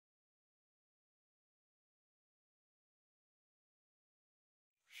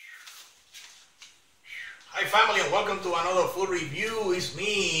Hi family, and welcome to another food review. It's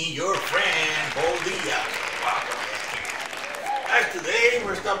me, your friend, Paul Diaz. Welcome. Guys, today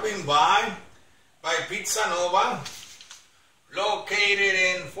we're stopping by Pizza Nova, located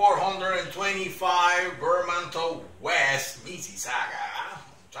in 425 Vermonto West, Mississauga,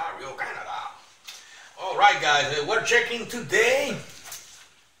 Ontario, Canada. Alright guys, we're checking today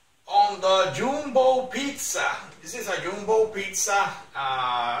on the Jumbo Pizza. This is a Jumbo Pizza,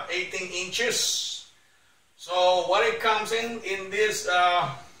 18 inches. So what it comes in this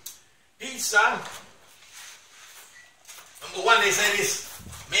pizza, number one, they said it's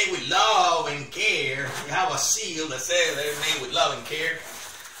made with love and care. We have a seal that says that it's made with love and care.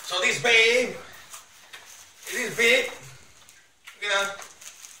 So this babe, it is big.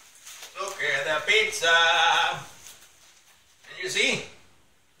 Look at the pizza. And you see?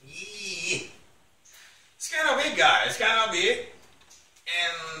 Yeah. It's kind of big, guys. It's kind of big.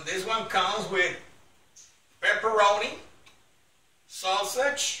 And this one comes with pepperoni,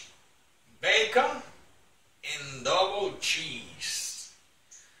 sausage, bacon, and double cheese.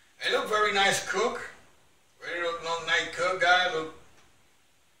 It look very nice cook. Very nice cook, guys. Look,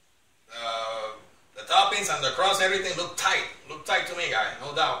 the toppings and the crust, everything look tight. Look tight to me, guys.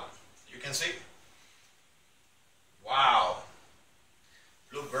 No doubt. You can see. Wow.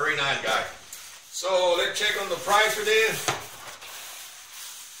 Look very nice, guys. So let's check on the price for this.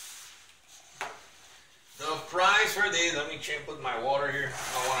 The price for this, let me check, put my water here.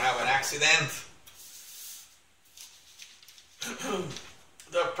 I don't want to have an accident.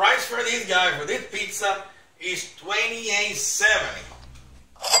 The price for this guy, for this pizza, is $28.70.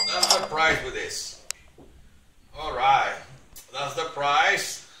 That's the price for this. Alright, that's the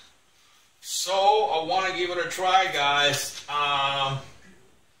price. So, I want to give it a try, guys.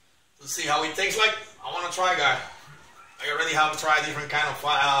 To see how it tastes like. I want to try, guys. I already have tried different kind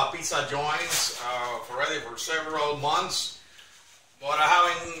of pizza joints already for several months, but I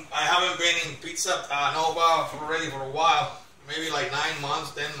haven't been in Pizza Nova already for a while, maybe like 9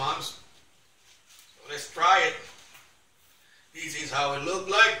 months, 10 months. So let's try it. This is how it looked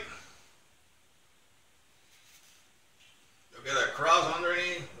like. Look at the crust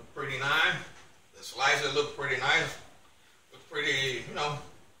underneath, look pretty nice. The slices look pretty nice. Look pretty, you know,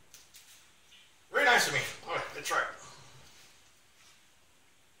 very nice to me. All right, let's try it.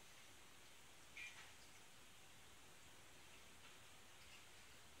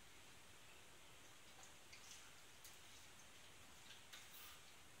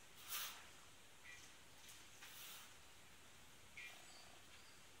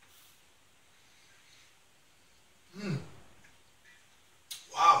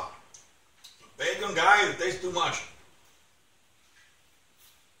 Wow, the bacon, guys, it tastes too much.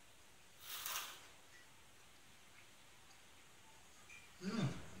 I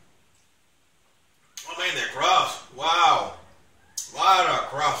mean, the crust, wow, what a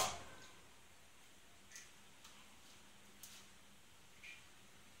crust.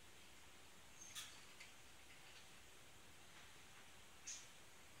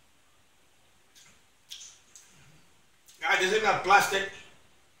 Guys, this is not plastic.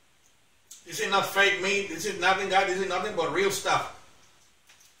 This is not fake meat. This is nothing, guys. This is nothing but real stuff.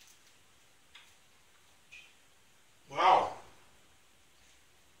 Wow.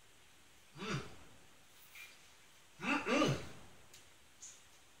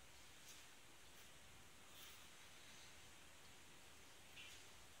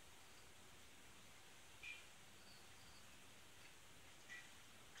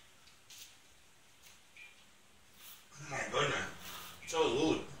 My goodness. So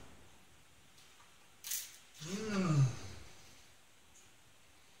good.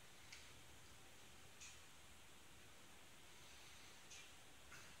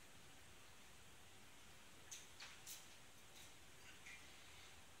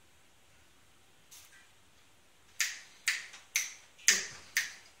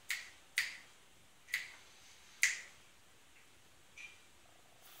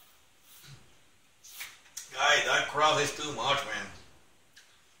 Guys, that crust is too much, man.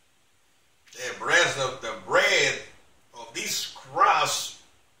 The bread of this crust,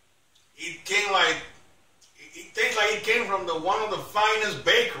 it tastes like it came from one of the finest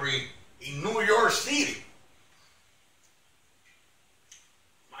bakery in New York City.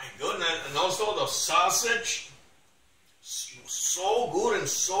 My goodness, and also the sausage, so good and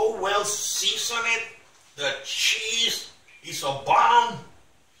so well seasoned. The cheese is a bomb.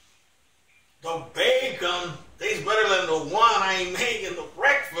 The bacon tastes better than the one I make in the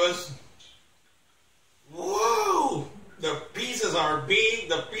breakfast. Whoa! The pieces are big.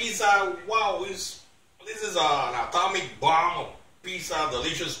 The pizza, wow, this is an atomic bomb of pizza,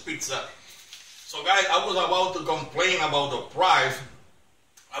 delicious pizza. So guys, I was about to complain about the price.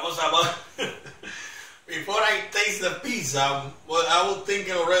 I was about, before I taste the pizza, well, I was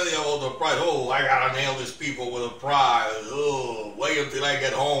thinking already about the price. Oh, I gotta nail these people with a price. Oh, wait until I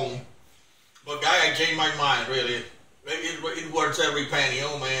get home. But guys, I changed my mind, really. It worth every penny.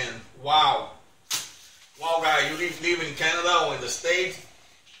 Oh man, wow. Wow guys, you live in Canada or in the States,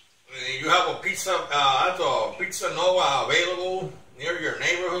 you have a pizza, Pizza Nova available near your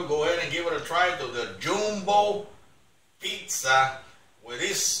neighborhood, go ahead and give it a try to the Jumbo Pizza. With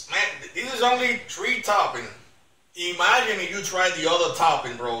this, man, this is only 3 topping. Imagine if you try the other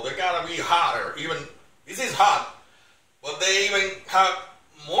topping, bro. They gotta be hotter. Even, this is hot, but they even have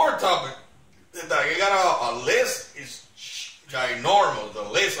more topping. You got a list, it's ginormous, the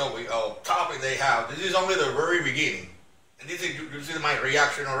list of topping they have. This is only the very beginning. And this is my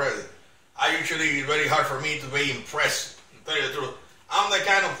reaction already. It's very hard for me to be impressed, to tell you the truth. I'm the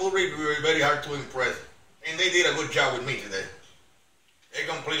kind of food reviewer, very hard to impress. And they did a good job with me today. They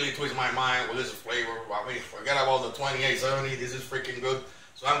completely twist my mind with this flavor. I mean, forget about the 2870, this is freaking good.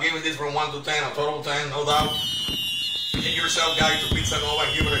 So I'm giving this from 1 to 10, a total 10, no doubt. Get yourself, guys, to Pizza Nova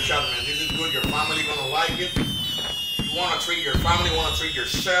and give it a shot, man. This is good, your family gonna like it. You wanna treat your family, wanna treat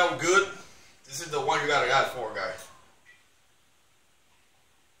yourself good. This is the one you gotta ask for, guys.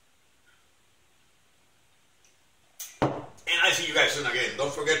 And I see you guys soon again.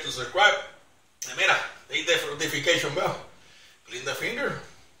 Don't forget to subscribe. And mira, hit the notification bell. Clean the finger.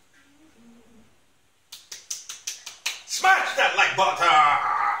 Smash that like button.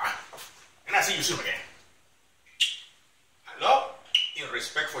 And I see you soon again. I love and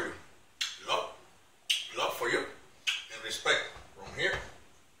respect for you. Love for you and respect from here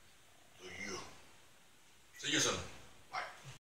to you. See you soon.